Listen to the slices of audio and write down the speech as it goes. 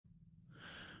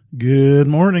Good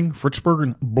morning. Fritz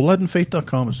Bergen,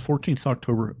 bloodandfaith.com. It's 14th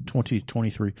October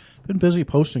 2023. Been busy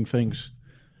posting things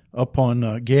up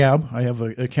on Gab. I have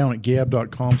an account at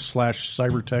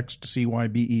gab.com/cybertext,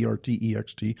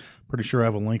 CYBERTEXT. Pretty sure I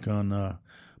have a link on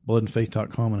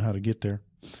bloodandfaith.com on how to get there.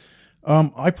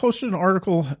 I posted an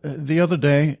article the other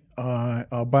day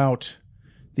about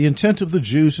the intent of the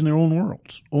Jews in their own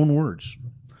words.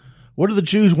 What do the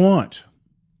Jews want?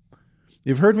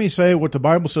 You've heard me say what the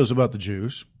Bible says about the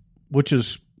Jews, which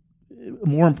is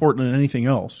more important than anything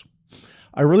else.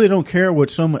 I really don't care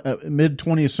what some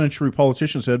mid-20th century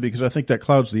politician said because I think that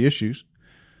clouds the issues.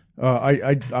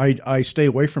 I stay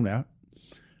away from that.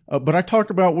 But I talk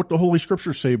about what the Holy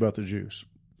Scriptures say about the Jews.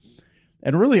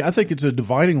 And really, I think it's a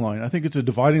dividing line. I think it's a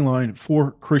dividing line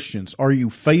for Christians. Are you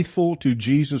faithful to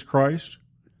Jesus Christ?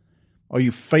 Are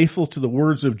you faithful to the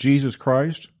words of Jesus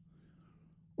Christ?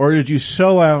 Or did you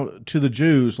sell out to the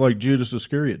Jews like Judas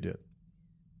Iscariot did?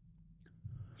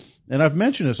 And I've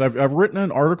mentioned this. I've written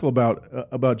an article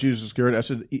about Judas Iscariot. I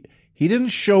said he didn't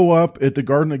show up at the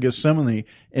Garden of Gethsemane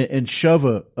and shove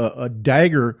a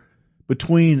dagger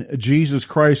between Jesus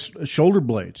Christ's shoulder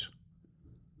blades.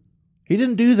 He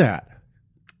didn't do that.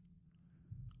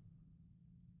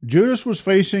 Judas was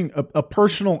facing a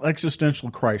personal existential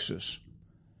crisis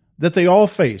that they all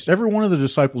faced. Every one of the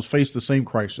disciples faced the same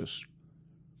crisis.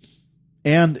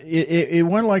 And it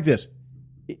went like this.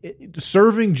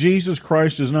 Serving Jesus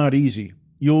Christ is not easy.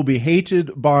 You'll be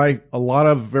hated by a lot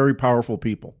of very powerful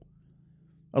people.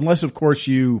 Unless, of course,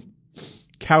 you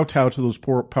kowtow to those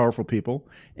powerful people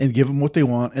and give them what they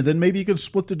want. And then maybe you can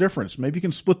split the difference. Maybe you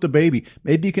can split the baby.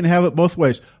 Maybe you can have it both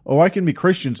ways. Oh, I can be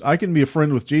Christians. I can be a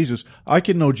friend with Jesus. I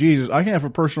can know Jesus. I can have a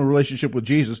personal relationship with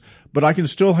Jesus. But I can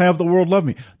still have the world love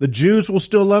me. The Jews will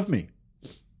still love me.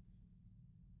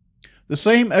 The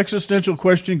same existential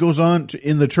question goes on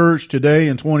in the church today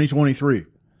in 2023.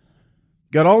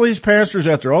 Got all these pastors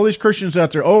out there, all these Christians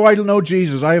out there. Oh, I know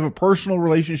Jesus. I have a personal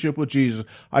relationship with Jesus.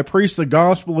 I preach the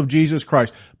gospel of Jesus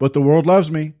Christ. But the world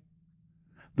loves me.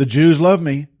 The Jews love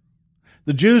me.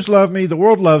 The Jews love me. The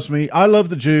world loves me. I love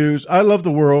the Jews. I love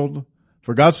the world.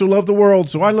 For God so loved the world,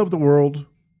 so I love the world.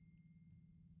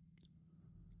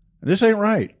 And this ain't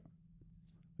right.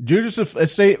 Judas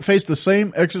faced the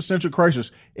same existential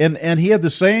crisis, and he had the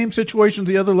same situation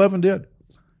the other 11 did.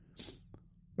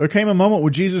 There came a moment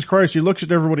with Jesus Christ, he looks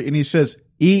at everybody and he says,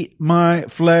 "Eat my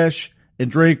flesh and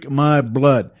drink my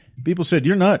blood." People said,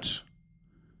 "You're nuts.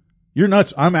 You're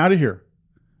nuts. I'm out of here.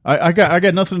 I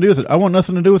got nothing to do with it. I want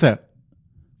nothing to do with that."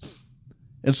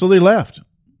 And so they left.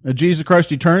 And Jesus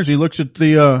Christ, he turns, he looks at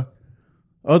the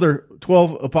other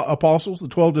 12 apostles, the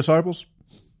 12 disciples.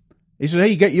 He said,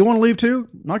 "Hey, you want to leave too?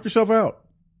 Knock yourself out."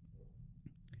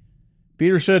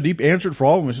 Peter said, he answered for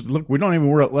all of them. He said, "Look, we don't even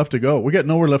have left to go. We got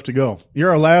nowhere left to go.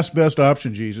 You're our last best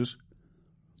option, Jesus.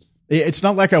 It's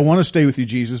not like I want to stay with you,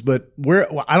 Jesus, but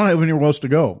I don't have anywhere else to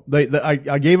go.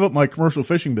 I gave up my commercial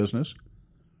fishing business.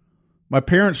 My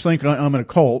parents think I'm in a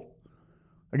cult.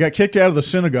 I got kicked out of the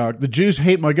synagogue. The Jews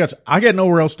hate my guts. I got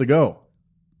nowhere else to go."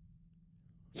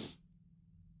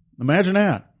 Imagine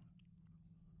that.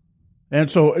 And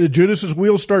so Judas's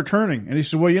wheels start turning. And he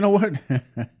said, "Well, you know what?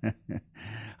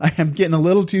 I am getting a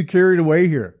little too carried away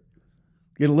here.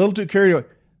 Getting a little too carried away.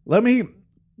 Let me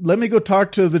go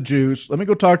talk to the Jews. Let me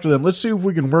go talk to them. Let's see if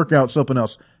we can work out something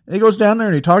else." And he goes down there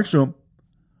and he talks to them.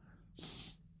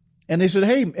 And they said,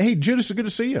 Hey, Judas, it's good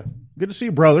to see you. Good to see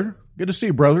you, brother. Good to see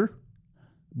you, brother.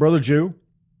 Brother Jew.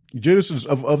 Judas is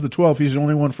of the 12. He's the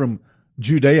only one from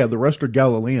Judea. The rest are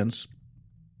Galileans.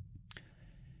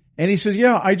 And he says,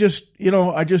 "Yeah, I just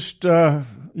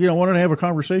wanted to have a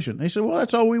conversation." And he said, "Well,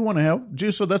 that's all we want to have."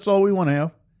 Jesus said, "That's all we want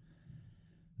to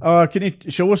have. Can you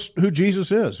show us who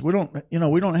Jesus is? We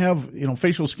don't have,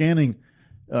 facial scanning,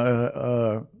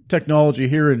 technology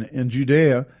here in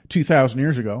Judea 2,000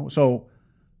 years ago. So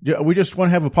we just want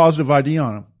to have a positive ID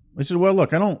on him." He said, "Well,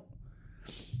 look, I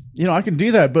can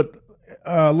do that, but,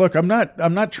 look, I'm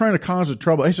not trying to cause a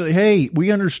trouble." He said, "Hey, we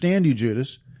understand you,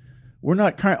 Judas.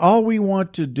 All we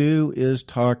want to do is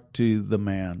talk to the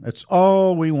man. That's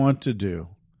all we want to do.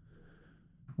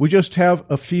 We just have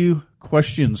a few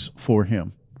questions for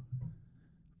him.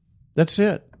 That's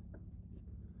it."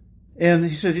 And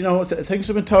he said, "Things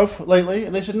have been tough lately."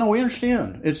 And they said, "No, we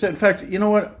understand. It's, in fact, you know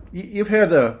what? You've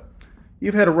had a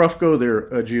rough go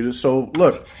there, Judas. So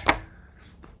look,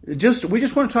 we just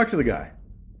want to talk to the guy.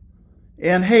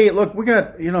 And hey, look, we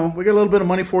got a little bit of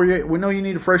money for you. We know you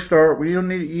need a fresh start. You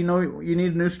need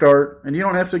a new start, and you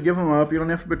don't have to give him up. You don't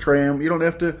have to betray him. You don't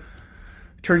have to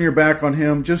turn your back on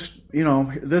him. Just,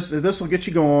 this will get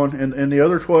you going. And the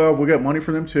other 12, we got money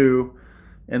for them too.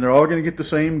 and they're all going to get the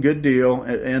same good deal,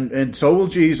 and so will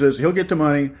Jesus. He'll get the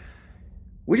money.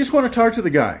 We just want to talk to the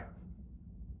guy.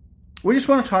 We just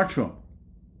want to talk to him.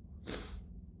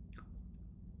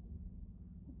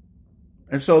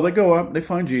 And so they go up, they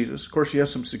find Jesus. Of course, he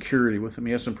has some security with him.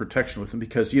 He has some protection with him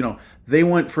because, they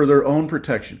went for their own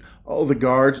protection. Oh, the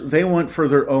guards, they went for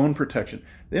their own protection.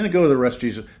 They didn't go to arrest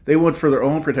Jesus. They went for their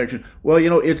own protection. Well,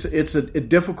 it's a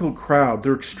difficult crowd.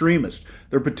 They're extremists.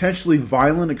 They're potentially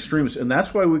violent extremists. And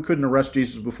that's why we couldn't arrest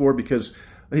Jesus before, because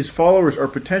his followers are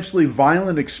potentially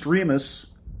violent extremists.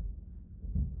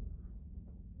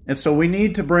 And so we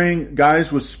need to bring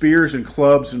guys with spears and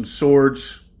clubs and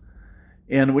swords.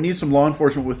 And we need some law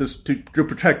enforcement with us to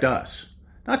protect us,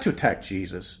 not to attack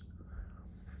Jesus.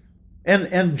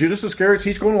 And Judas Iscariot,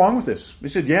 he's going along with this. He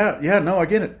said, yeah, no, I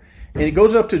get it. And he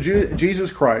goes up to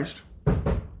Jesus Christ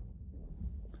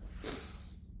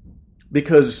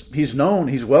because he's known,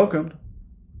 he's welcomed.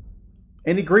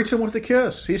 And he greets him with a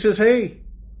kiss. He says, hey,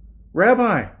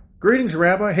 Rabbi, greetings,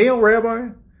 Rabbi, hail, Rabbi.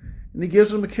 And he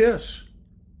gives him a kiss.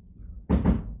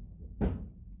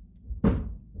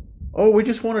 Oh, we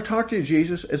just want to talk to you,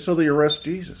 Jesus. And so they arrest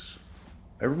Jesus.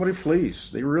 Everybody flees.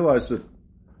 They realize that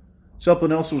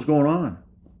something else was going on.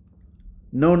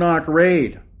 No-knock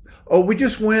raid. Oh, we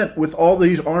just went with all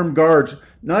these armed guards,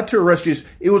 not to arrest Jesus.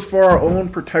 It was for our own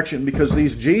protection because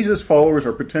these Jesus followers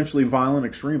are potentially violent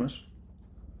extremists.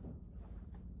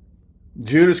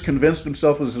 Judas convinced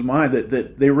himself in his mind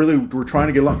that they really were trying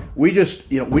to get along. We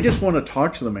just want to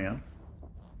talk to the man.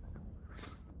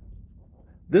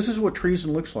 This is what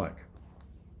treason looks like.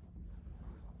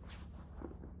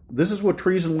 This is what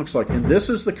treason looks like. And this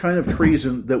is the kind of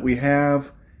treason that we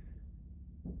have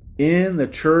in the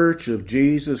Church of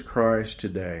Jesus Christ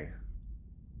today.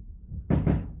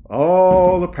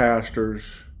 All the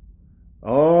pastors,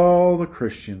 all the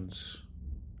Christians,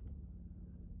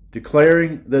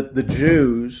 declaring that the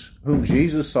Jews, whom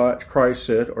Jesus Christ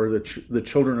said are the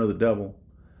children of the devil,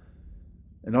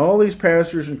 and all these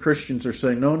pastors and Christians are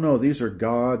saying, no, these are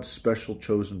God's special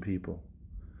chosen people.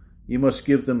 You must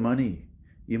give them money.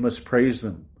 You must praise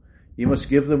them. You must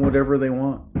give them whatever they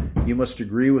want. You must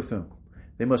agree with them.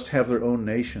 They must have their own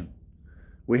nation.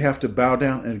 We have to bow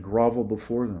down and grovel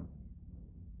before them.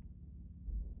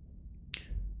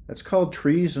 That's called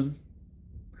treason.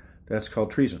 That's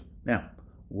called treason. Now,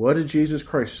 what did Jesus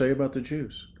Christ say about the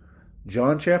Jews?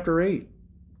 John chapter 8,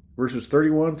 verses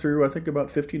 31 through, I think, about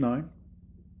 59.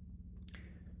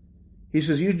 He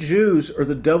says, you Jews are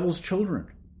the devil's children.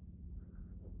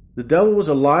 The devil was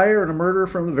a liar and a murderer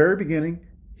from the very beginning.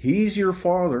 He's your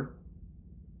father.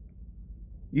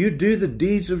 You do the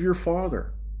deeds of your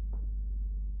father.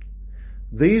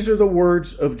 These are the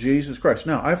words of Jesus Christ.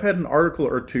 Now, I've had an article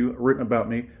or two written about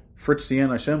me, Fritz the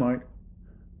Anti-Semite.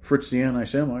 Fritz the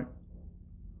Anti-Semite.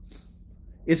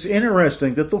 It's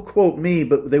interesting that they'll quote me,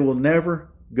 but they will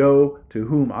never go to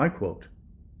whom I quote.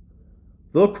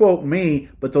 They'll quote me,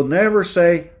 but they'll never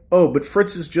say, oh, but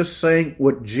Fritz is just saying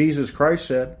what Jesus Christ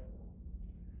said.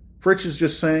 Fritz is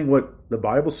just saying what the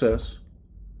Bible says.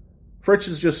 Fritz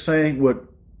is just saying what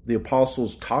the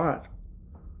apostles taught.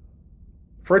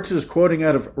 Fritz is quoting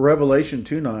out of Revelation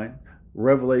 2:9,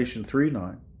 Revelation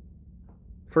 3:9,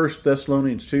 1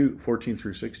 Thessalonians 2:14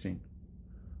 through 16,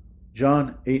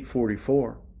 John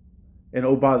 8:44. And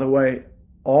oh, by the way,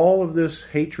 all of this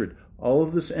hatred, all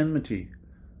of this enmity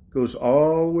goes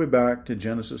all the way back to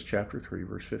Genesis chapter 3,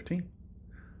 verse 15.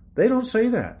 They don't say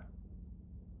that.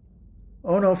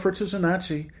 Oh no, Fritz is a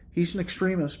Nazi. He's an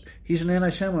extremist. He's an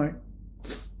anti-Semite.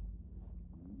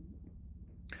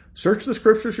 Search the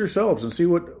scriptures yourselves and see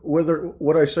whether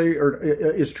what I say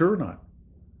is true or not.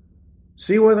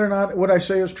 See whether or not what I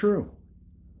say is true.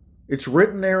 It's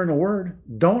written there in the Word.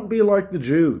 Don't be like the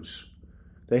Jews.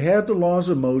 They had the laws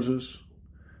of Moses.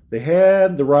 They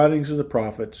had the writings of the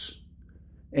prophets.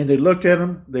 And they looked at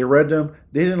them, they read them,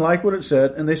 they didn't like what it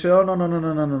said, and they said, oh,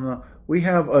 no. We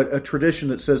have a tradition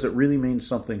that says it really means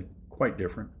something quite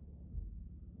different.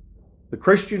 The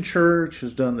Christian church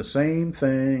has done the same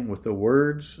thing with the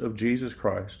words of Jesus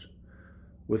Christ,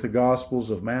 with the Gospels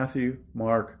of Matthew,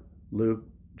 Mark, Luke,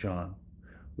 John,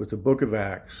 with the book of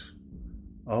Acts,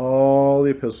 all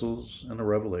the epistles and the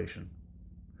Revelation.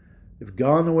 They've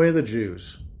gone the way of the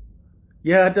Jews.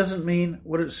 Yeah, it doesn't mean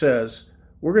what it says.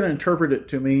 We're going to interpret it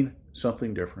to mean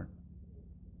something different.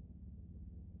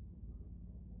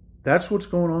 That's what's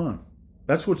going on.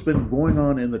 That's what's been going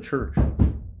on in the church.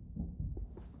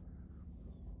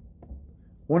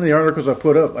 One of the articles I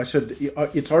put up, I said,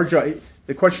 it's our job.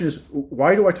 The question is,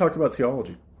 why do I talk about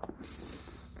theology?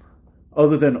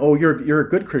 Other than, oh, you're a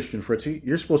good Christian, Fritzy.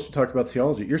 You're supposed to talk about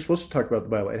theology. You're supposed to talk about the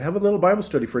Bible. And have a little Bible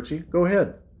study, Fritzy. Go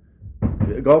ahead.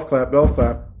 golf clap, golf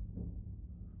clap.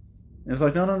 And it's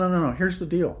like, no. Here's the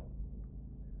deal.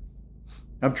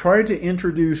 I'm trying to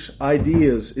introduce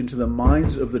ideas into the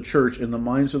minds of the church and the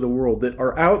minds of the world that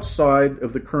are outside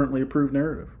of the currently approved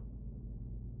narrative.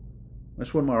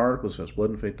 That's what my article says,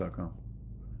 bloodandfaith.com.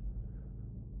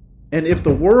 And if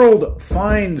the world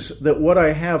finds that what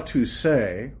I have to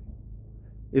say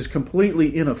is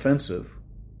completely inoffensive,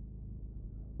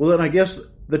 well, then I guess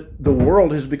that the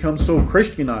world has become so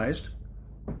Christianized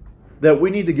that we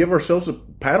need to give ourselves a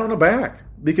pat on the back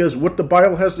because what the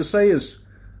Bible has to say is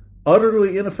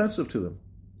utterly inoffensive to them.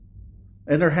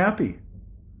 And they're happy.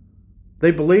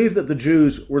 They believe that the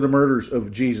Jews were the murderers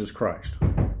of Jesus Christ.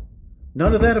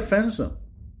 None of that offends them.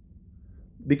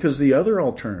 Because the other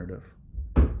alternative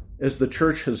is the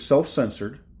church has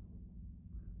self-censored.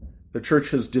 The church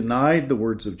has denied the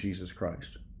words of Jesus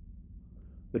Christ.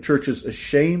 The church is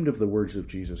ashamed of the words of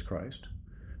Jesus Christ.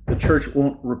 The church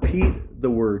won't repeat the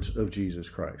words of Jesus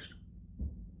Christ.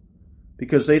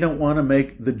 Because they don't want to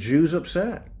make the Jews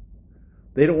upset.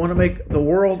 They don't want to make the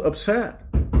world upset.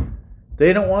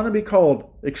 They don't want to be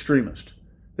called extremist.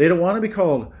 They don't want to be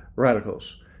called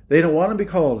radicals. They don't want to be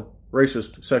called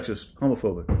racist, sexist,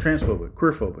 homophobic, transphobic,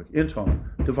 queerphobic,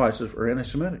 in-tone, divisive, or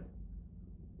anti-Semitic.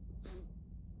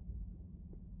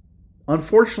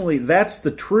 Unfortunately, that's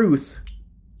the truth.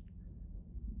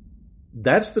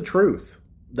 That's the truth.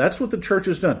 That's what the church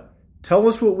has done. Tell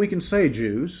us what we can say,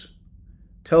 Jews.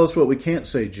 Tell us what we can't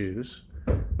say, Jews.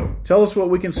 Tell us what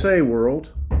we can say,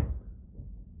 world.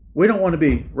 We don't want to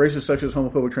be racist, sexist,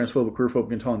 homophobic, transphobic,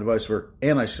 queerphobic, intolerant, divisive, or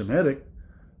anti-Semitic.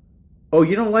 Oh,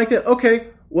 you don't like that? Okay.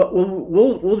 Well,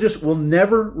 we'll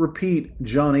never repeat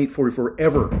John 8:44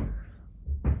 ever.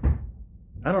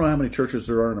 I don't know how many churches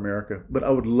there are in America, but I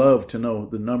would love to know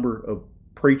the number of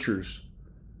preachers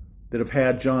that have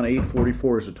had John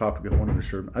 8:44 as a topic of one of their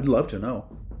sermons. I'd love to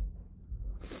know.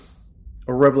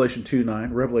 Or Revelation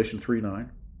 2:9, Revelation 3:9,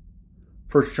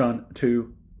 1 John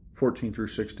 2:14 through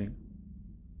 16.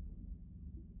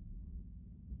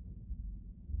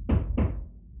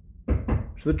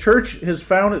 So the church has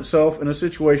found itself in a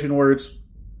situation where it's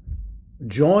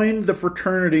joined the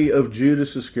fraternity of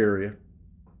Judas Iscariot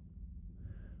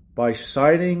by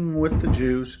siding with the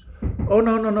Jews. Oh,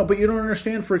 no, but you don't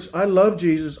understand, Fritz. I love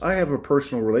Jesus. I have a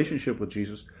personal relationship with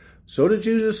Jesus. So did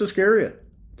Judas Iscariot.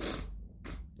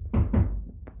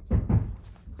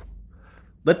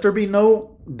 Let there be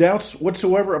no doubts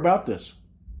whatsoever about this.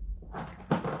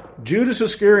 Judas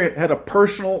Iscariot had a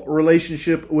personal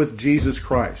relationship with Jesus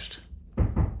Christ.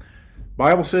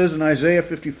 Bible says in Isaiah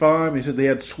 55, he said they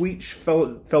had sweet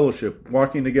fellowship,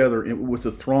 walking together with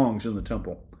the throngs in the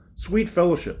temple. Sweet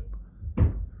fellowship.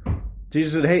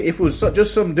 Jesus said, hey, if it was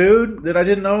just some dude that I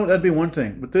didn't know, that'd be one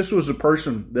thing. But this was a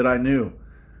person that I knew.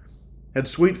 Had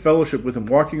sweet fellowship with him,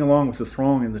 walking along with the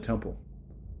throng in the temple.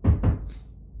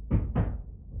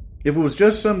 If it was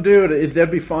just some dude, that'd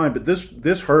be fine. But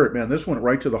this hurt, man. This went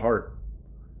right to the heart.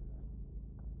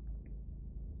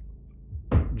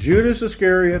 Judas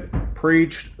Iscariot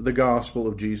preached the gospel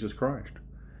of Jesus Christ.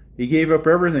 He gave up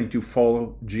everything to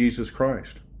follow Jesus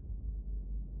Christ.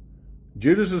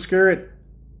 Judas Iscariot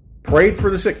prayed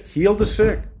for the sick, healed the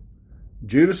sick.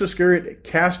 Judas Iscariot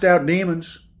cast out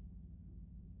demons.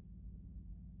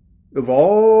 Of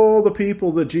all the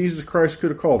people that Jesus Christ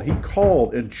could have called, he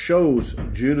called and chose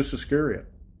Judas Iscariot.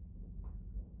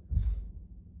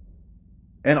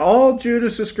 And all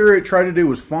Judas Iscariot tried to do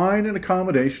was find an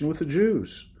accommodation with the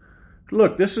Jews.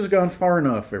 Look, this has gone far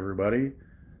enough, everybody.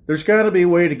 There's got to be a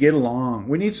way to get along.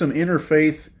 We need some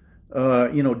interfaith,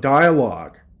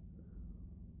 dialogue.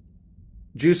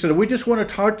 Jews said, we just want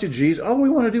to talk to Jesus. All we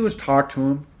want to do is talk to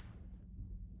him.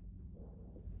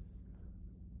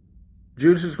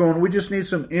 Judas is going, we just need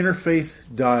some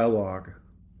interfaith dialogue.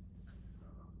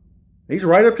 He's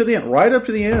right up to the end. Right up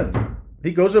to the end.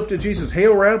 He goes up to Jesus,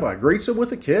 Hail Rabbi, greets him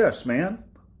with a kiss, man.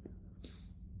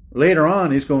 Later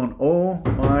on, he's going, oh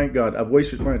my God, I've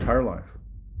wasted my entire life.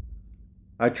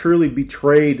 I truly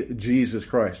betrayed Jesus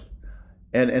Christ.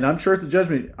 And I'm sure at the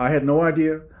judgment, I had no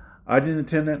idea. I didn't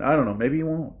intend that. I don't know. Maybe he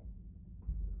won't.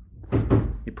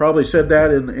 He probably said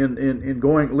that in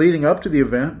going leading up to the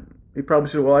event. He probably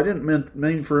said, well, I didn't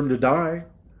mean for him to die.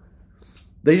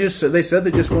 They said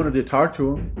they just wanted to talk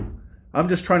to him. I'm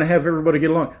just trying to have everybody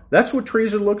get along. That's what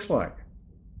treason looks like.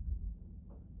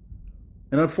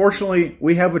 And unfortunately,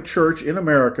 we have a church in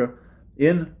America,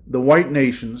 in the white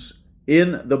nations,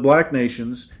 in the black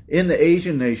nations, in the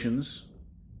Asian nations,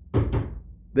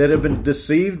 that have been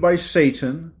deceived by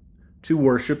Satan to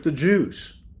worship the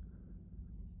Jews.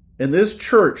 And this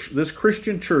church, this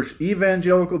Christian church,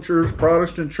 evangelical church,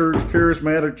 Protestant church,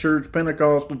 charismatic church,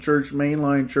 Pentecostal church,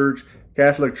 mainline church,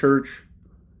 Catholic Church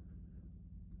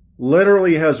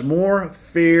literally has more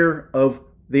fear of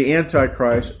the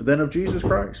Antichrist than of Jesus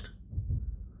Christ.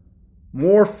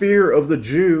 More fear of the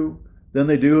Jew than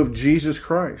they do of Jesus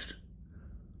Christ.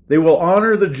 They will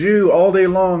honor the Jew all day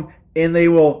long, and they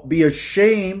will be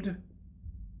ashamed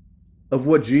of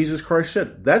what Jesus Christ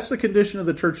said. That's the condition of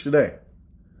the church today.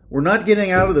 We're not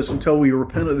getting out of this until we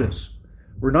repent of this.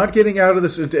 We're not getting out of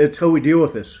this until we deal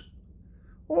with this.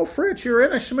 Oh, Fritz, you're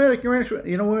anti-Semitic. You're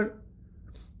anti-Semitic. You know what?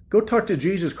 Go talk to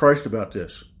Jesus Christ about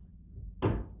this.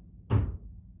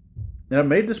 And I've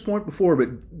made this point before,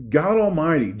 but God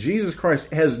Almighty, Jesus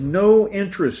Christ, has no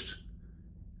interest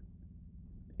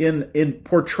in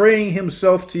portraying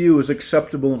himself to you as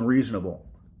acceptable and reasonable.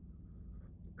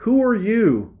 Who are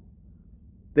you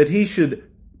that he should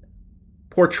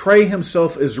portray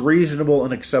himself as reasonable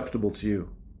and acceptable to you?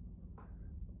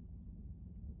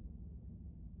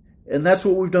 And that's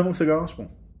what we've done with the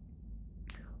gospel.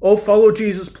 Oh, follow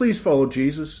Jesus. Please follow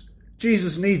Jesus.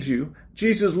 Jesus needs you.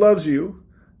 Jesus loves you.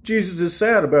 Jesus is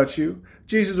sad about you.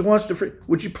 Jesus wants to free.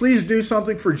 Would you please do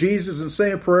something for Jesus and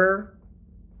say a prayer?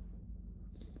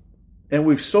 And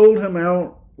we've sold him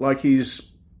out like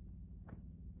he's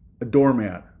a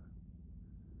doormat.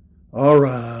 All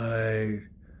right.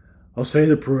 I'll say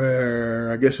the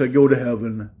prayer. I guess I go to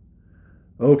heaven.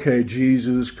 Okay,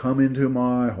 Jesus, come into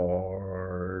my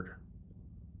heart.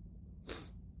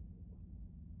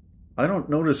 I don't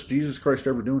notice Jesus Christ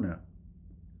ever doing that.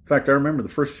 In fact, I remember the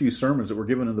first few sermons that were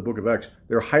given in the book of Acts.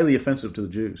 They were highly offensive to the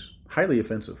Jews. Highly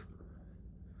offensive.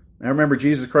 I remember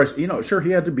Jesus Christ, sure,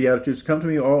 he had the Beatitudes. Come to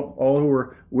me, all who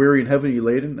are weary and heavy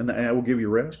laden, and I will give you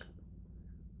rest.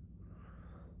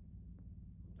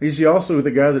 He's also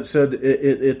the guy that said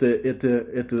at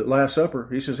the Last Supper,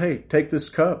 he says, hey, take this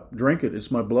cup, drink it. It's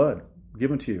my blood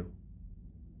given to you.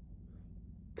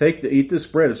 Eat this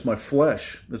bread. It's my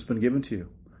flesh that's been given to you.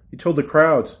 He told the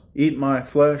crowds, eat my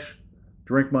flesh,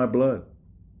 drink my blood.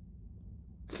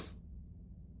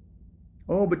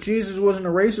 Oh, but Jesus wasn't a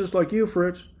racist like you,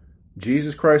 Fritz.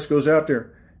 Jesus Christ goes out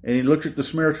there and he looks at the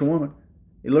Samaritan woman.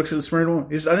 He looks at the Samaritan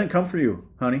woman. He says, I didn't come for you,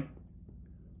 honey.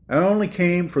 I only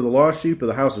came for the lost sheep of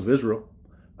the house of Israel.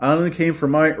 I only came for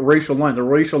my racial line, the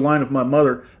racial line of my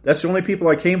mother. That's the only people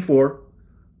I came for,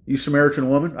 you Samaritan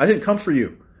woman. I didn't come for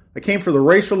you. I came for the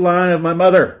racial line of my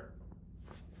mother.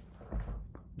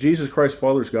 Jesus Christ,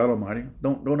 Father, is God Almighty.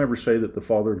 Don't ever say that the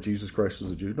Father of Jesus Christ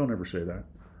is a Jew. Don't ever say that.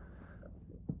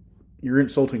 You're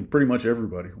insulting pretty much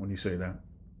everybody when you say that.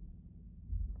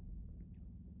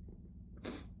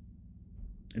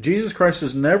 Jesus Christ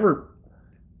has never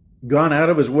gone out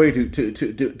of his way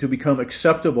to become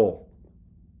acceptable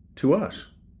to us.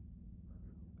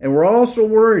 And we're also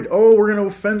worried, we're going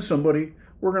to offend somebody.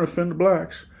 We're going to offend the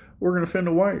blacks. We're going to offend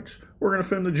the whites. We're going to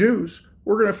offend the Jews.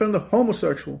 We're going to offend the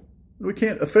homosexual. We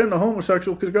can't offend the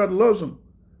homosexual because God loves them.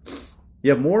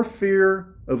 You have more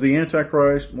fear of the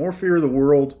Antichrist, more fear of the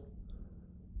world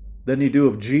than you do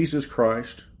of Jesus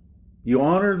Christ. You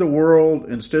honor the world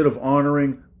instead of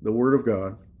honoring the Word of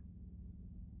God.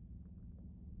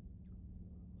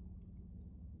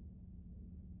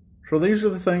 So these are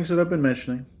the things that I've been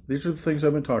mentioning. These are the things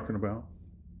I've been talking about.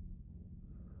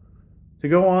 To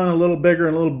go on a little bigger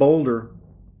and a little bolder,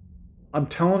 I'm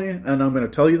telling you, and I'm going to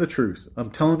tell you the truth.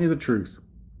 I'm telling you the truth.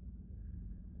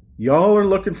 Y'all are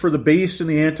looking for the beast and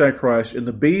the Antichrist, and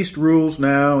the beast rules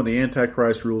now, and the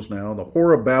Antichrist rules now. The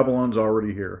whore of Babylon's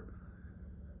already here.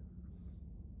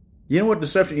 You know what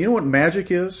deception, you know what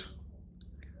magic is?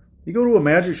 You go to a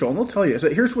magic show, and they'll tell you,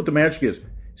 here's what the magic is.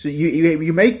 So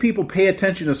you make people pay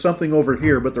attention to something over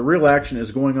here, but the real action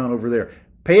is going on over there.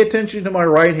 Pay attention to my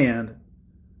right hand.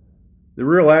 The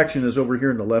real action is over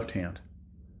here in the left hand.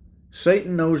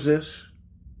 Satan knows this.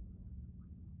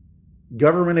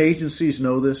 Government agencies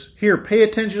know this. Here, pay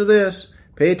attention to this.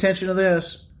 Pay attention to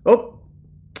this. Oh,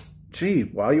 gee,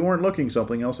 while you weren't looking,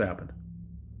 something else happened.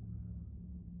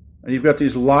 And you've got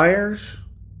these liars,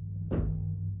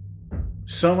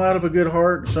 some out of a good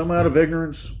heart, some out of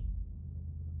ignorance.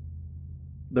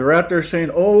 They're out there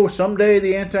saying, someday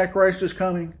the Antichrist is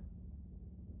coming.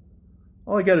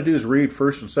 All you got to do is read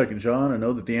 1st and 2nd John and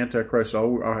know that the Antichrist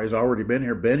has already been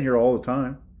here all the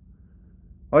time.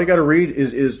 All you got to read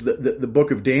is the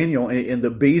book of Daniel, and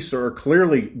the beasts are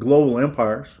clearly global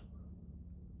empires.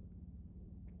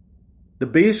 The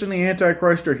beast and the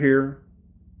Antichrist are here.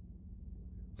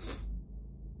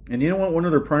 And you know what one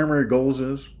of their primary goals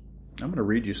is? I'm going to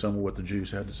read you some of what the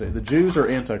Jews had to say. The Jews are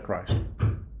Antichrist.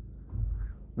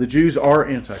 The Jews are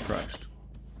Antichrist.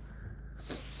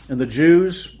 And the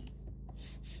Jews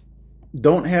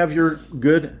don't have your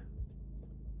goodness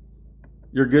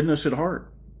at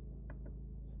heart.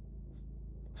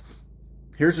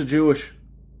 Here's a Jewish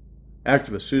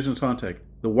activist, Susan Sontag.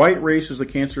 The white race is the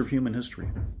cancer of human history.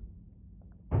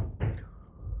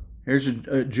 Here's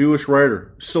a Jewish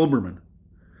writer, Silberman.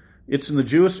 It's in the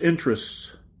Jewish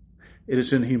interests, it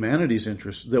is in humanity's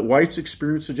interests, that whites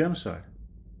experience a genocide.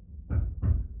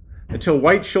 Until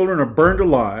white children are burned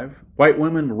alive, white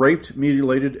women raped,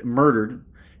 mutilated, murdered,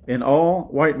 and all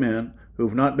white men who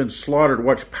have not been slaughtered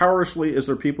watch powerlessly as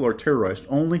their people are terrorized,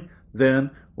 only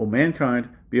then will mankind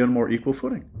be on a more equal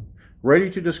footing, ready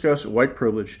to discuss white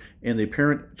privilege and the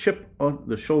apparent chip on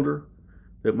the shoulder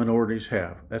that minorities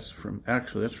have. That's from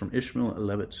Ishmael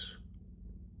Levitz.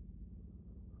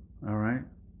 All right,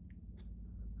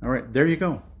 there you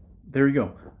go.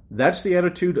 That's the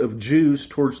attitude of Jews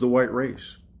towards the white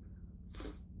race.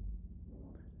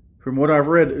 From what I've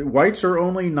read, whites are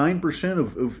only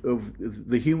 9% of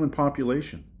the human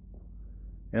population.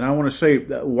 And I want to say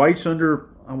that whites under,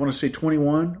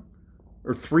 21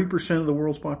 or 3% of the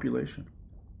world's population.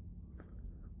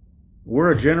 We're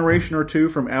a generation or two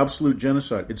from absolute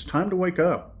genocide. It's time to wake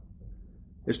up.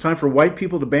 It's time for white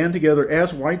people to band together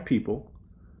as white people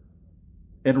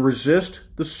and resist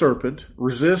the serpent,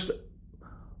 resist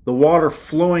the water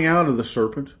flowing out of the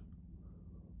serpent,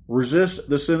 resist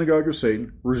the synagogue of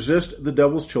Satan, resist the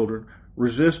devil's children,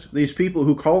 resist these people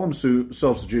who call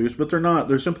themselves Jews, but they're not.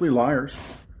 They're simply liars.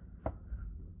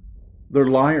 They're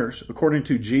liars, according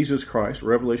to Jesus Christ,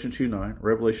 Revelation 2:9,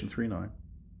 Revelation 3:9.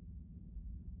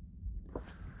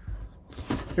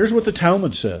 Here's what the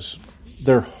Talmud says,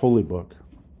 their holy book.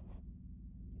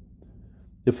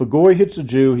 If a goy hits a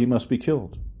Jew, he must be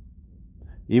killed.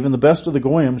 Even the best of the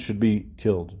goyim should be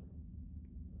killed.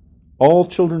 All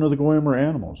children of the goyim are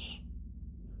animals.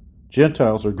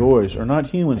 Gentiles or goys are not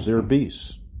humans, they are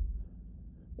beasts.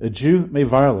 A Jew may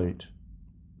violate,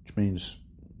 which means,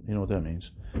 you know what that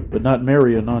means, but not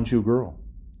marry a non-Jew girl.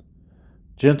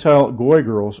 Gentile goy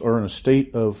girls are in a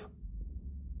state of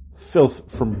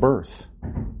filth from birth.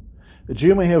 A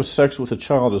Jew may have sex with a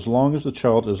child as long as the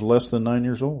child is less than 9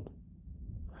 years old.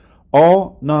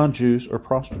 All non-Jews are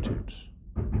prostitutes.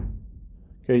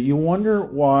 Okay, you wonder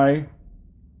why.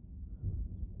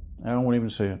 I won't even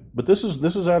say it. But this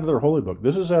is out of their holy book.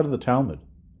 This is out of the Talmud.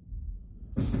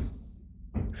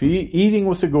 Eating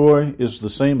with a goy is the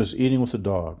same as eating with a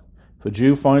dog. If a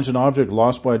Jew finds an object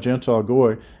lost by a Gentile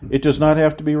goy, it does not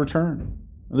have to be returned.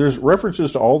 And there's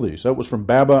references to all these. That was from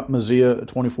Baba Messiah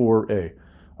 24a.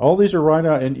 All these are right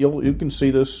out, and you can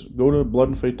see this. Go to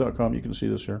bloodandfaith.com. You can see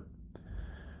this here.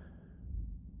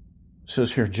 It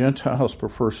says here, Gentiles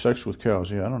prefer sex with cows.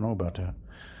 Yeah, I don't know about that.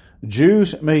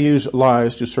 Jews may use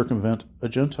lies to circumvent a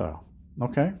Gentile.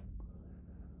 Okay?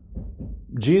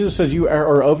 Jesus says you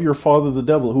are of your father the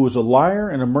devil, who was a liar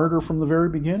and a murderer from the very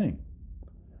beginning.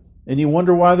 And you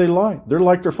wonder why they lie. They're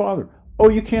like their father. Oh,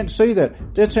 you can't say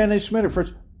that. That's anti-Semitic.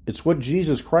 First, it's what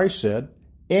Jesus Christ said,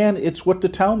 and it's what the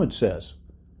Talmud says.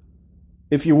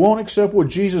 If you won't accept what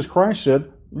Jesus Christ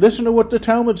said, listen to what the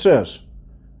Talmud says.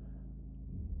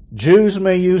 Jews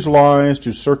may use lies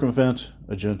to circumvent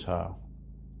a Gentile.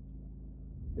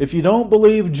 If you don't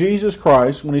believe Jesus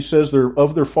Christ when he says they're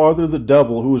of their father the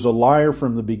devil, who was a liar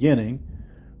from the beginning,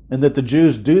 and that the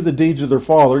Jews do the deeds of their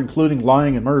father, including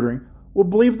lying and murdering, well,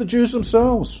 believe the Jews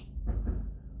themselves.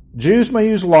 Jews may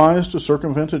use lies to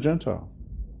circumvent a Gentile.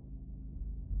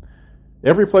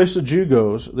 Every place a Jew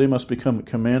goes, they must become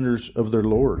commanders of their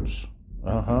lords.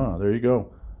 There you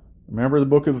go. Remember the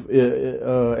book of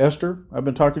Esther I've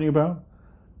been talking to you about?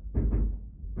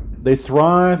 They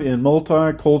thrive in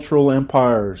multicultural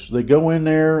empires. They go in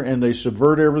there and they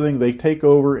subvert everything. They take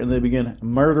over and they begin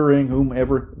murdering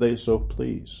whomever they so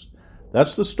please.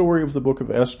 That's the story of the book of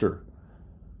Esther.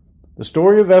 The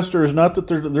story of Esther is not that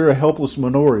they're a helpless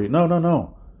minority.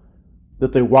 No.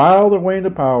 That they while their way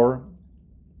into power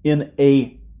in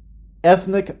a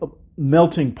ethnic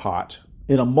melting pot,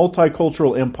 in a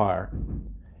multicultural empire,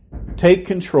 take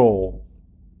control,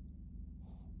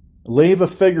 leave a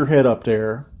figurehead up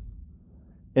there,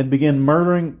 and begin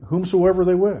murdering whomsoever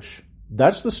they wish.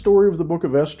 That's the story of the book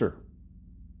of Esther.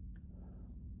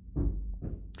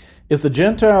 If the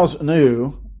Gentiles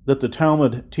knew that the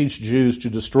Talmud teach Jews to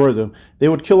destroy them, they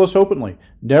would kill us openly.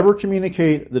 Never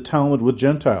communicate the Talmud with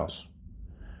Gentiles.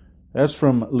 That's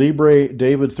from Libre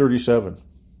David 37.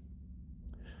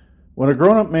 When a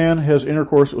grown-up man has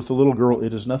intercourse with a little girl,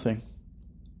 it is nothing.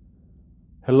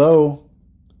 Hello?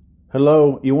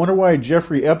 You wonder why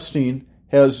Jeffrey Epstein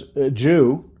has a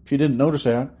Jew, if you didn't notice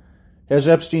that, has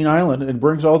Epstein Island and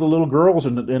brings all the little girls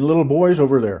and little boys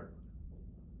over there.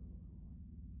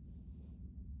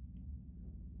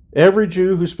 Every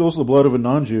Jew who spills the blood of a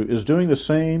non-Jew is doing the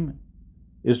same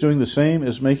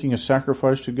as making a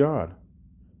sacrifice to God,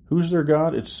 Who's their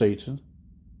God? It's Satan.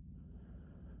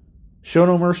 Show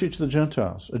no mercy to the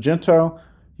Gentiles. A Gentile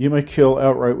you may kill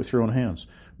outright with your own hands.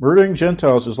 Murdering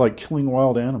Gentiles is like killing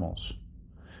wild animals.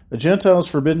 A Gentile is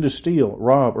forbidden to steal,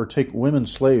 rob, or take women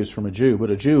slaves from a Jew, but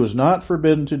a Jew is not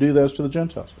forbidden to do that to the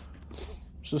Gentiles.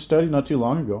 There's a study not too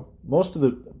long ago. Most of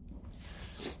the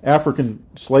African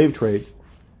slave trade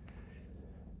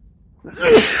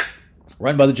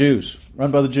run by the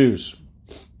Jews.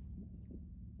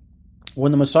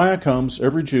 When the Messiah comes,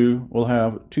 every Jew will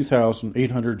have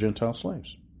 2,800 Gentile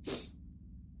slaves.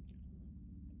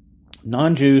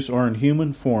 Non-Jews are in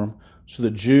human form, so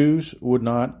that Jews would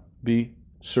not be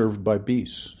served by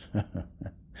beasts.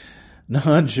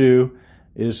 Non-Jew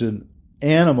is an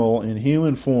animal in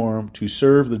human form to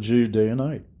serve the Jew day and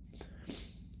night.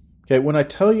 Okay, when I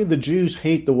tell you the Jews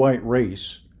hate the white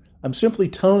race, I'm simply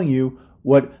telling you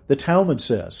what the Talmud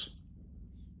says.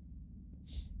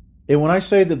 And when I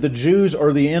say that the Jews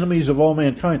are the enemies of all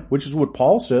mankind, which is what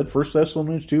Paul said, 1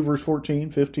 Thessalonians 2, verse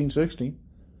 14, 15, 16,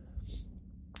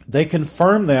 they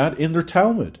confirm that in their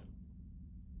Talmud.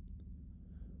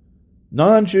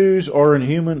 Non-Jews are in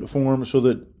human form so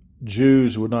that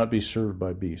Jews would not be served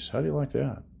by beasts. How do you like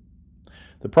that?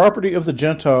 The property of the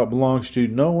Gentile belongs to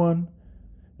no one,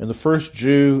 and the first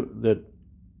Jew that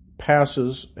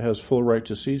passes has full right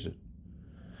to seize it.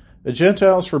 A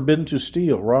Gentile is forbidden to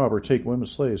steal, rob, or take women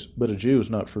slaves, but a Jew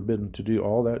is not forbidden to do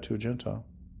all that to a Gentile.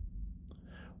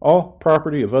 All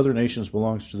property of other nations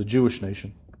belongs to the Jewish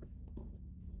nation.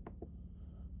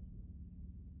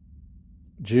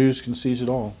 Jews can seize it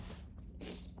all.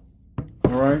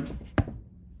 All right?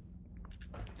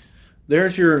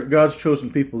 There's your God's chosen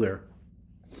people there.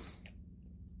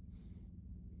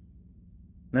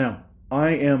 Now,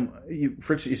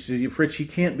 Fritz, you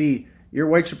can't be, you're a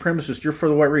white supremacist, you're for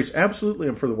the white race. Absolutely,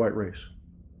 I'm for the white race.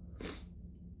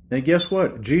 And guess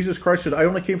what? Jesus Christ said, I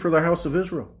only came for the house of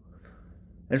Israel.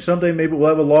 And someday maybe we'll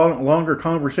have a longer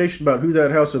conversation about who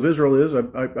that house of Israel is.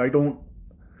 I don't,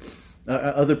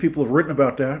 other people have written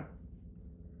about that.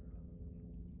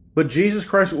 But Jesus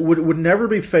Christ would never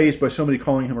be fazed by somebody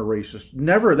calling him a racist.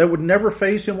 Never. That would never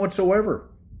faze him whatsoever.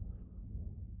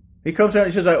 He comes out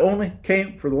and he says, I only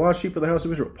came for the lost sheep of the house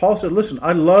of Israel. Paul said, listen,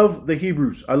 I love the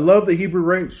Hebrews. I love the Hebrew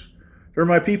race. They're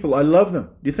my people. I love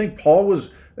them. Do you think Paul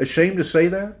was ashamed to say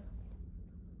that?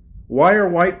 Why are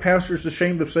white pastors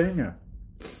ashamed of saying that?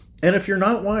 And if you're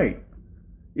not white,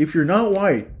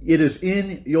 it is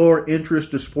in your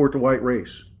interest to support the white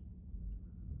race.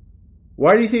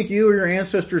 Why do you think you or your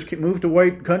ancestors moved to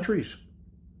white countries?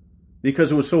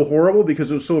 Because it was so horrible? Because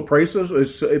it was so oppressive?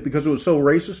 Because it was so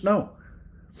racist? No.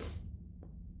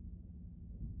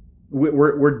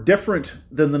 We're different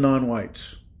than the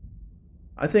non-whites.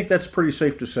 I think that's pretty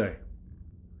safe to say.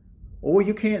 Oh,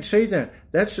 you can't say that.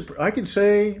 I can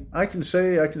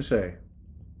say.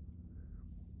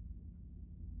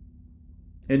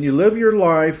 And you live your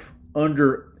life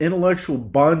under intellectual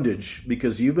bondage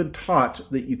because you've been taught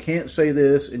that you can't say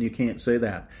this and you can't say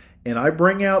that. And I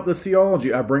bring out the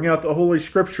theology, I bring out the Holy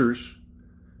Scriptures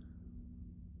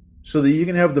so that you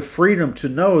can have the freedom to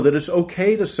know that it's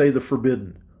okay to say the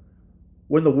forbidden.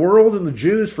 When the world and the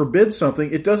Jews forbid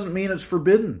something, it doesn't mean it's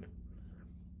forbidden.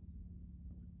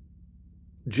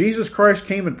 Jesus Christ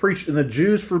came and preached, and the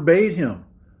Jews forbade him.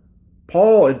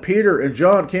 Paul and Peter and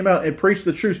John came out and preached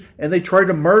the truth, and they tried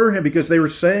to murder him because they were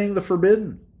saying the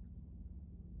forbidden.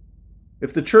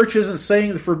 If the church isn't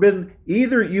saying the forbidden,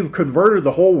 either you've converted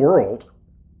the whole world,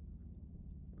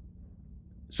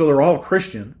 so they're all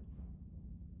Christian,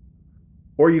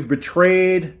 or you've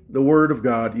betrayed the Word of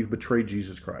God, you've betrayed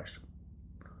Jesus Christ.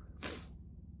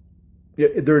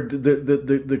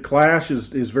 The clash is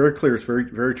very clear, it's very,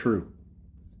 very true.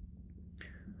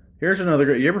 Here's another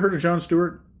guy. You ever heard of John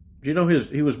Stewart? Do you know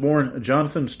he was born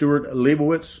Jonathan Stewart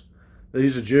Leibowitz? That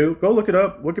he's a Jew? Go look it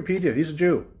up. Wikipedia. He's a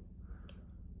Jew.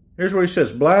 Here's what he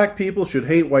says. Black people should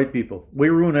hate white people. We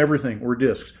ruin everything. We're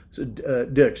dicks.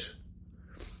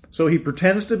 So he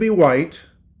pretends to be white,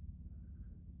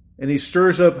 and he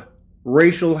stirs up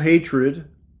racial hatred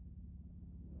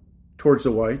towards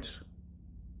the whites.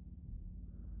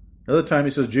 Another time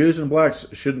he says Jews and blacks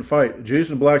shouldn't fight. Jews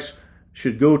and blacks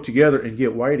should go together and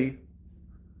get whitey.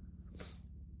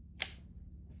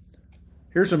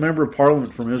 Here's a member of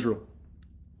parliament from Israel.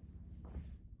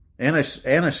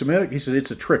 Anti-Semitic, he said,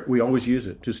 it's a trick. We always use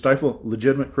it to stifle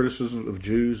legitimate criticism of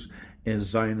Jews and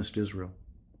Zionist Israel.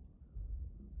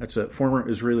 That's a former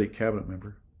Israeli cabinet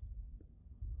member.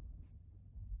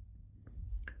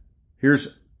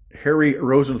 Here's Harry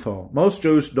Rosenthal. Most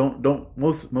Jews don't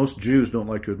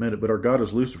like to admit it, but our God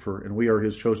is Lucifer, and we are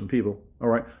his chosen people. All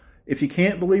right. If you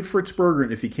can't believe Fritz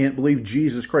Berggren, if you can't believe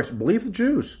Jesus Christ, believe the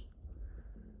Jews.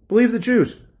 Believe the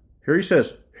Jews. Here he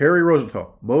says, Harry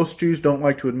Rosenthal, most Jews don't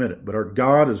like to admit it, but our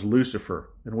God is Lucifer,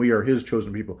 and we are his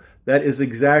chosen people. That is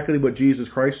exactly what Jesus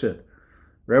Christ said.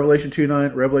 Revelation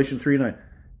 2:9, Revelation 3:9.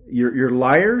 You're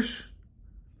liars,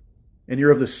 and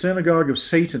you're of the synagogue of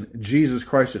Satan, Jesus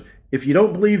Christ said. If you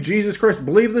don't believe Jesus Christ,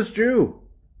 believe this Jew.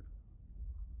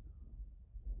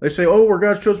 They say, oh, we're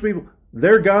God's chosen people.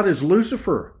 Their God is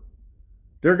Lucifer.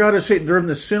 Their God is Satan. They're in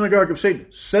the synagogue of Satan,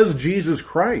 says Jesus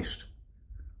Christ.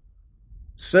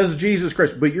 Says Jesus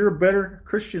Christ. But you're a better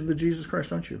Christian than Jesus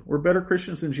Christ, aren't you? We're better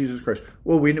Christians than Jesus Christ.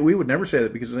 Well, we would never say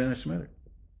that because it's anti-Semitic.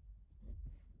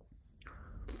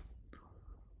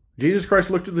 Jesus Christ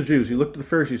looked at the Jews. He looked at the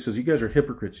Pharisees. He says, you guys are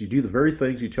hypocrites. You do the very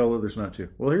things you tell others not to.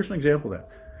 Well, here's an example of that.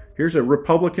 Here's a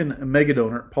Republican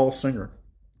megadonor, Paul Singer.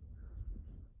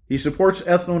 He supports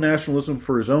ethno-nationalism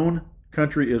for his own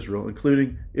country, Israel,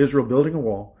 including Israel building a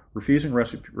wall, refusing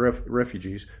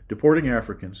refugees, deporting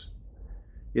Africans.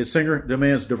 Yet Singer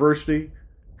demands diversity,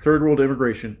 third world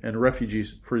immigration, and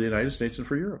refugees for the United States and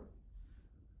for Europe.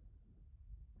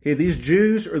 Okay, these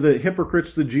Jews are the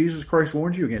hypocrites that Jesus Christ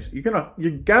warned you against. You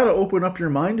gotta open up your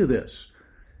mind to this.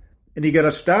 And you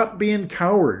gotta stop being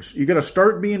cowards. You gotta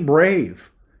start being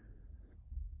brave.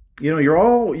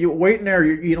 You're waiting there,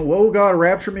 oh God,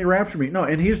 rapture me. No,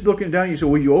 and he's looking down, you say,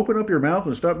 will you open up your mouth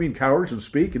and stop being cowards and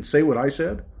speak and say what I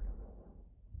said?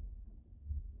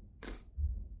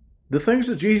 The things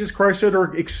that Jesus Christ said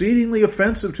are exceedingly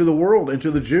offensive to the world and to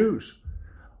the Jews.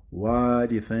 Why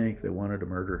do you think they wanted to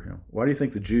murder him? Why do you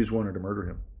think the Jews wanted to murder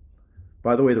him?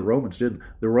 By the way, the Romans didn't.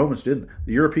 The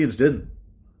Europeans didn't.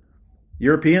 The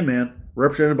European man,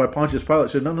 represented by Pontius Pilate,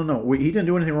 said, no, he didn't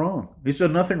do anything wrong. He's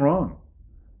done nothing wrong.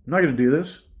 I'm not going to do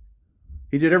this.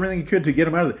 He did everything he could to get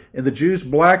him out of it. And the Jews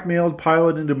blackmailed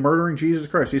Pilate into murdering Jesus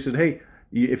Christ. He said, hey,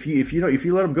 if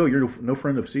you let him go, you're no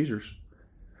friend of Caesar's.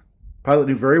 Pilate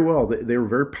knew very well that they were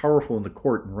very powerful in the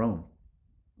court in Rome.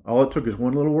 All it took is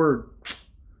one little word.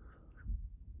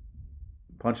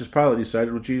 Pontius Pilate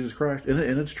decided with Jesus Christ. And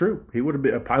it's true. Pilate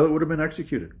would have been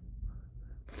executed.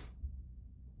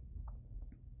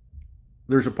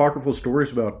 There's apocryphal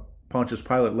stories about Pontius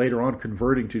Pilate later on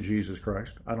converting to Jesus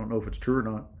Christ. I don't know if it's true or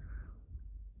not.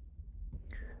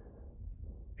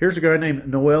 Here's a guy named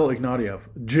Noel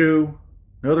Ignatieff, Jew,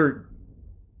 another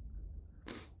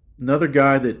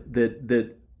guy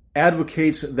that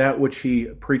advocates that which he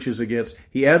preaches against.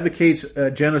 He advocates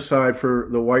genocide for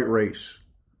the white race.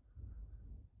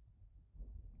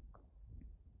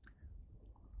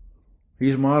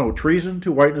 He's modeled treason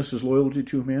to whiteness is loyalty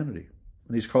to humanity.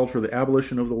 And he's called for the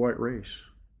abolition of the white race.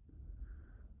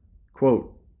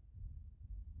 Quote,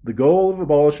 the goal of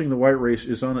abolishing the white race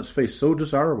is on its face so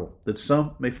desirable that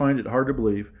some may find it hard to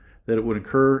believe that it would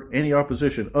incur any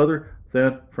opposition other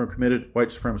than from committed white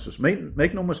supremacists.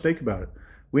 Make no mistake about it.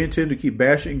 We intend to keep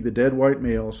bashing the dead white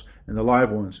males and the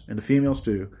live ones, and the females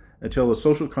too, until the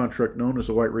social contract known as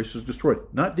the white race is destroyed.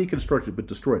 Not deconstructed, but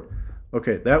destroyed.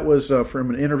 Okay, that was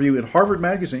from an interview in Harvard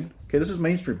Magazine. Okay, this is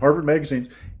mainstream, Harvard Magazine.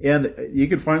 And you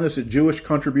can find this at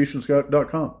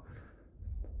jewishcontributions.com.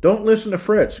 Don't listen to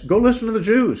Fritz. Go listen to the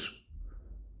Jews.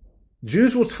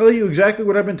 Jews will tell you exactly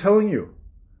what I've been telling you.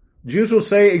 Jews will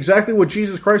say exactly what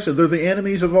Jesus Christ said. They're the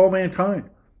enemies of all mankind.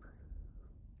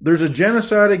 There's a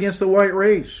genocide against the white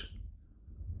race.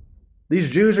 These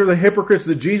Jews are the hypocrites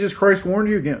that Jesus Christ warned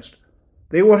you against.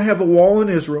 They want to have a wall in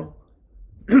Israel.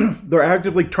 They're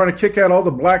actively trying to kick out all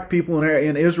the black people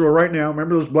in Israel right now.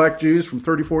 Remember those black Jews from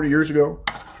 30, 40 years ago?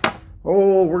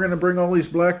 Oh, we're going to bring all these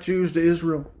black Jews to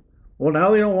Israel. Well,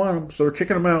 now they don't want them, so they're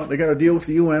kicking them out. They got to deal with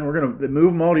the UN. We're going to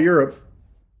move them all to Europe.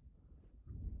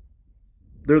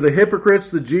 They're the hypocrites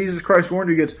that Jesus Christ warned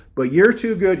you against. But you're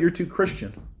too good. You're too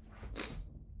Christian.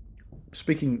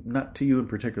 Speaking not to you in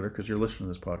particular, because you're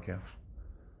listening to this podcast,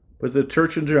 but the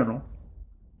church in general.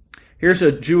 Here's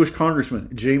a Jewish congressman,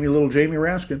 little Jamie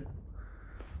Raskin.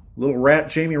 Little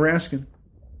rat Jamie Raskin.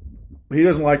 He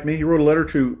doesn't like me. He wrote a letter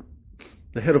to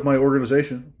the head of my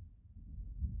organization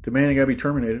demanding I be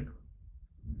terminated.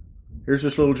 Here's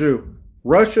this little Jew.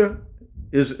 Russia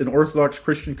is an Orthodox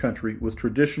Christian country with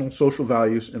traditional social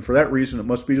values, and for that reason it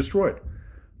must be destroyed,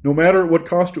 no matter what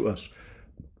cost to us.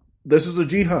 This is a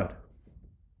jihad.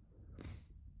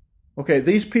 Okay,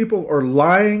 these people are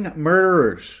lying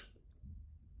murderers.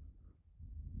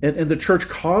 And the church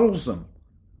coddles them.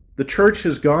 The church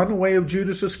has gone the way of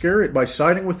Judas Iscariot by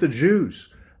siding with the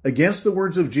Jews against the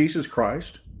words of Jesus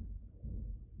Christ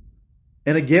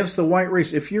and against the white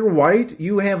race. If you're white,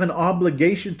 you have an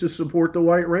obligation to support the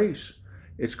white race.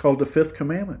 It's called the fifth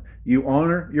commandment. You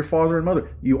honor your father and mother.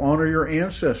 You honor your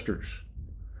ancestors.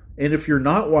 And if you're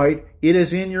not white, it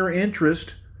is in your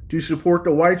interest to support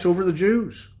the whites over the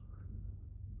Jews.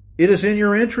 It is in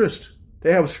your interest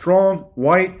to have strong,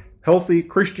 white, healthy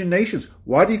Christian nations.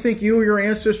 Why do you think you or your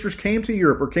ancestors came to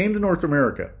Europe or came to North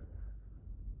America?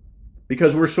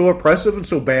 Because we're so oppressive and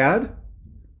so bad?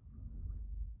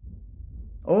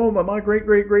 Oh, my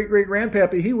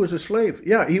great-great-great-great-grandpappy, he was a slave.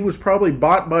 Yeah, he was probably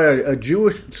bought by a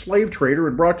Jewish slave trader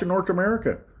and brought to North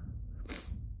America.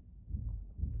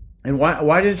 And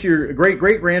why didn't your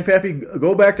great-great-grandpappy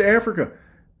go back to Africa?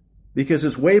 Because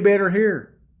it's way better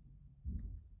here.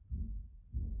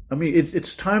 I mean,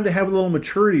 it's time to have a little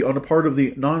maturity on the part of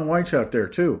the non-whites out there,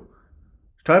 too.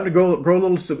 It's time to grow a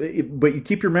little, but you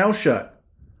keep your mouth shut.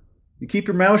 You keep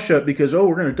your mouth shut because,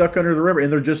 we're going to duck under the river.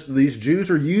 And these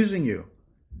Jews are using you.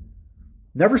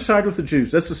 Never side with the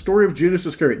Jews. That's the story of Judas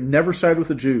Iscariot. Never side with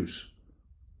the Jews.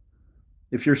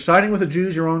 If you're siding with the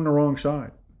Jews, you're on the wrong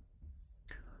side.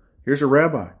 Here's a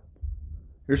rabbi.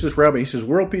 Here's this rabbi. He says,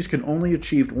 world peace can only be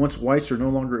achieved once whites are no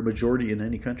longer a majority in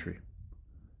any country.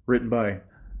 Written by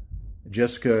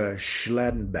Jessica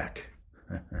Schladenbeck.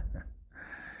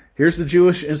 Here's the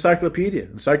Jewish Encyclopedia.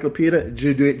 Encyclopedia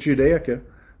Judaica,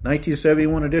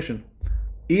 1971 edition.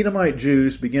 Edomite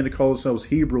Jews began to call themselves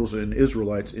Hebrews and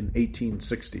Israelites in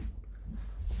 1860.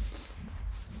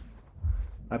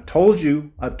 I've told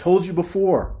you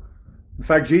before. In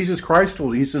fact, Jesus Christ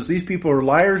told you, he says, these people are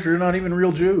liars, they're not even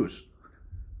real Jews.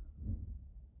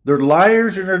 They're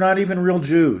liars and they're not even real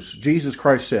Jews, Jesus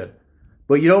Christ said.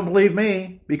 But you don't believe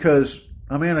me because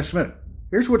I'm anti-Semitic.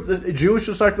 Here's what the Jewish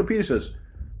Encyclopedia says.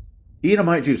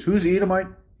 Edomite Jews. Who's Edomite?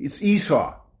 It's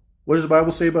Esau. What does the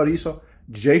Bible say about Esau?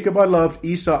 Jacob I loved,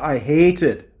 Esau I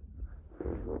hated.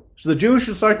 So the Jewish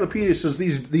Encyclopedia says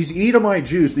these Edomite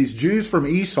Jews, these Jews from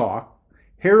Esau,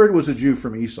 Herod was a Jew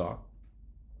from Esau.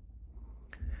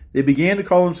 They began to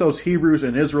call themselves Hebrews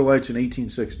and Israelites in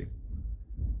 1860.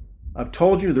 I've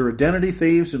told you they're identity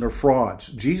thieves and they're frauds.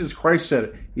 Jesus Christ said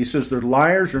it. He says they're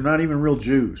liars, they're not even real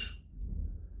Jews.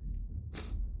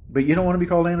 But you don't want to be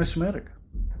called anti-Semitic.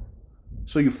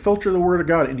 So you filter the Word of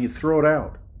God and you throw it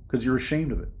out because you're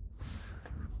ashamed of it.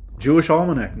 Jewish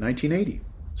Almanac, 1980.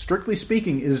 Strictly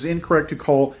speaking, it is incorrect to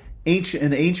call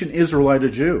an ancient Israelite a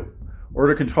Jew,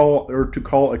 or to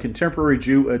call a contemporary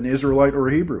Jew an Israelite or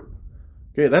a Hebrew.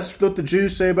 Okay, that's what the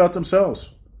Jews say about themselves.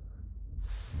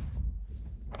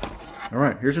 All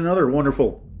right, here's another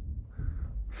wonderful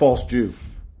false Jew,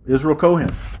 Israel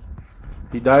Cohen.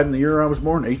 He died in the year I was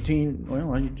born,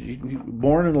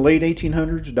 born in the late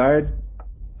 1800s, died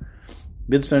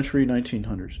mid-century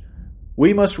 1900s.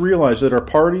 We must realize that our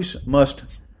party's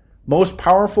most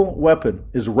powerful weapon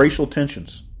is racial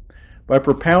tensions. By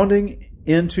propounding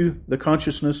into the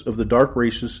consciousness of the dark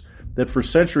races that for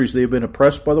centuries they have been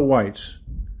oppressed by the whites,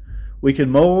 we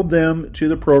can mold them to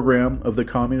the program of the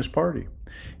Communist Party.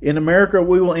 In America,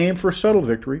 we will aim for subtle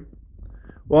victory.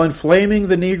 While inflaming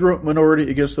the Negro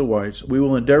minority against the whites, we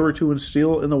will endeavor to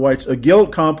instill in the whites a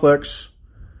guilt complex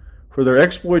for their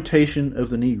exploitation of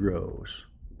the Negroes.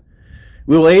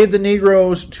 We will aid the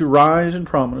Negroes to rise in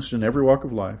prominence in every walk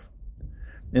of life,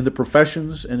 in the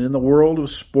professions and in the world of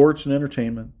sports and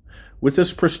entertainment. With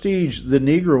this prestige, the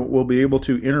Negro will be able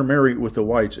to intermarry with the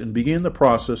whites and begin the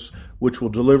process which will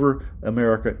deliver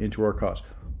America into our cause.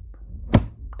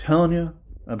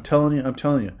 I'm telling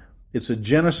you, it's a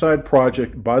genocide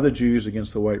project by the Jews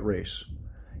against the white race.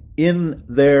 In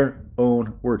their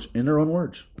own words.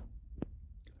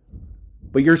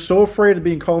 But you're so afraid of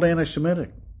being called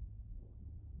anti-Semitic.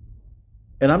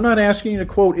 And I'm not asking you to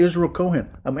quote Israel Cohen.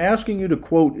 I'm asking you to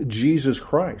quote Jesus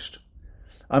Christ.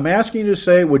 I'm asking you to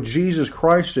say what Jesus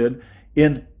Christ said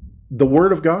in the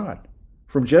Word of God.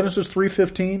 From Genesis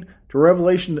 3:15 to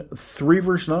Revelation 3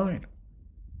 verse 9.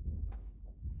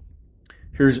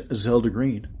 Here's Zelda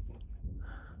Green.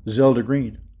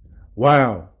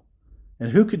 Wow.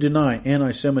 And who could deny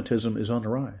anti-Semitism is on the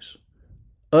rise?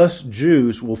 Us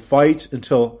Jews will fight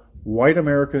until white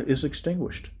America is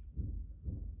extinguished.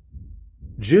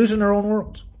 Jews in their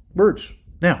own words.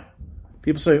 Now,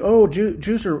 people say,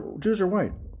 Jews are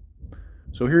white.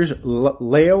 So here's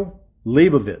Lael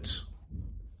Leibovitz.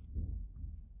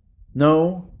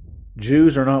 No,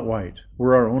 Jews are not white.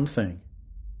 We're our own thing.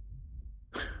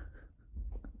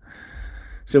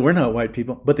 So we're not white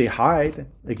people, but they hide.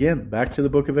 Again, back to the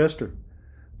book of Esther.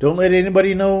 Don't let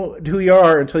anybody know who you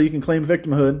are until you can claim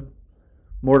victimhood.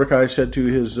 Mordecai said to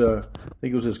his, I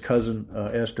think it was his cousin,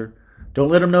 Esther, don't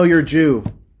let them know you're a Jew.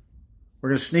 We're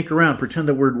going to sneak around, pretend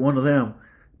that we're one of them,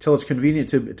 until it's convenient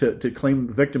to claim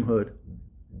victimhood.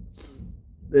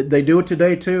 They do it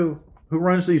today, too. Who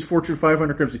runs these Fortune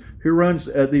 500 companies? Who runs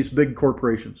these big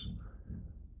corporations?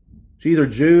 It's either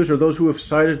Jews or those who have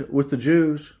sided with the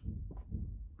Jews.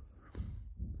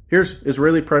 Here's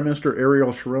Israeli Prime Minister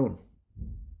Ariel Sharon.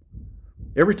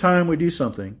 Every time we do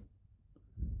something,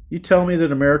 you tell me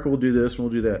that America will do this and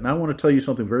we'll do that. And I want to tell you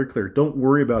something very clear. Don't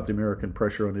worry about the American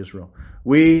pressure on Israel.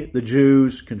 We, the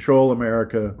Jews, control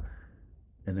America,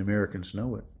 and the Americans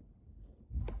know it.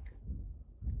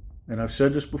 And I've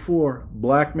said this before,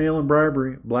 blackmail and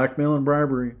bribery, blackmail and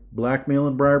bribery, blackmail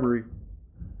and bribery.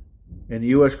 In the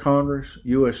U.S. Congress,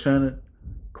 U.S. Senate,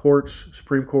 courts,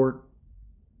 Supreme Court.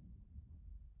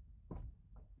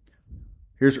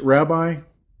 Here's Rabbi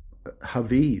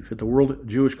Haviv at the World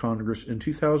Jewish Congress in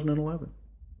 2011.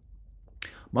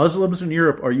 Muslims in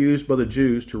Europe are used by the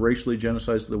Jews to racially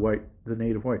genocide the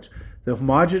native whites. The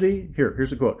homogeneity, here's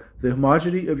the quote, the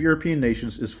homogeneity of European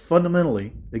nations is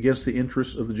fundamentally against the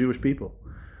interests of the Jewish people.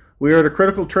 We are at a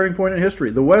critical turning point in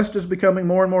history. The West is becoming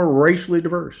more and more racially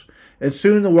diverse, and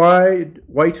soon the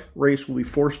white race will be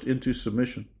forced into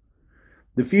submission.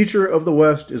 The future of the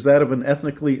West is that of an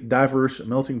ethnically diverse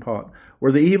melting pot,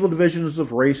 where the evil divisions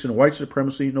of race and white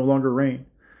supremacy no longer reign.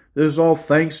 This is all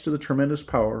thanks to the tremendous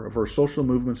power of our social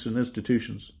movements and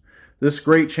institutions. This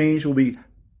great change will be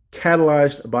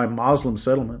catalyzed by Muslim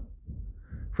settlement.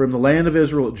 From the land of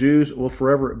Israel, Jews will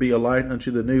forever be a light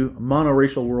unto the new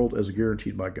monoracial world as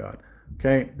guaranteed by God.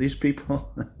 Okay, these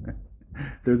people,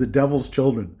 they're the devil's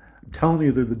children. I'm telling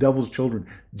you, they're the devil's children.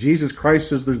 Jesus Christ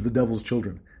says there's the devil's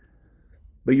children.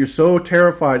 But you're so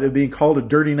terrified of being called a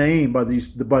dirty name by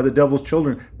the devil's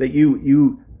children that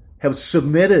you have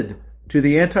submitted to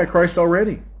the Antichrist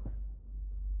already.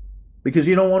 Because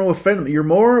you don't want to offend him. You're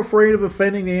more afraid of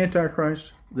offending the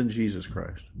Antichrist than Jesus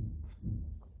Christ.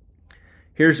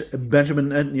 Here's Benjamin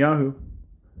Netanyahu.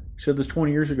 He said this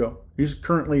 20 years ago. He's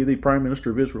currently the Prime Minister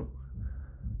of Israel.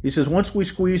 He says, once we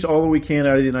squeeze all that we can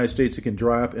out of the United States, it can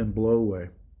dry up and blow away.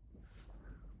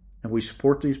 And we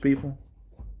support these people.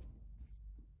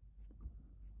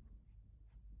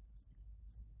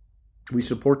 We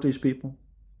support these people.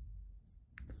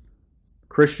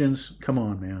 Christians, come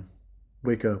on, man.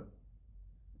 Wake up.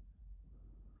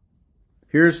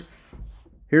 Here's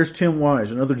Tim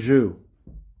Wise, another Jew.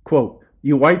 Quote,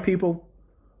 you white people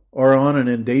are on an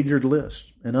endangered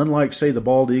list. And unlike, say, the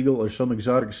bald eagle or some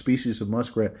exotic species of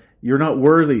muskrat, you're not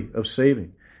worthy of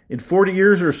saving. In 40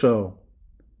 years or so,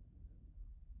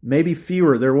 maybe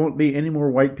fewer, there won't be any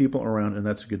more white people around, and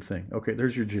that's a good thing. Okay,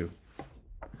 there's your Jew.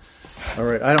 All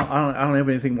right, I don't have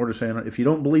anything more to say on it. If you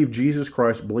don't believe Jesus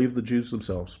Christ, believe the Jews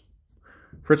themselves.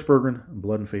 Fritz Berggren,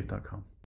 bloodandfaith.com.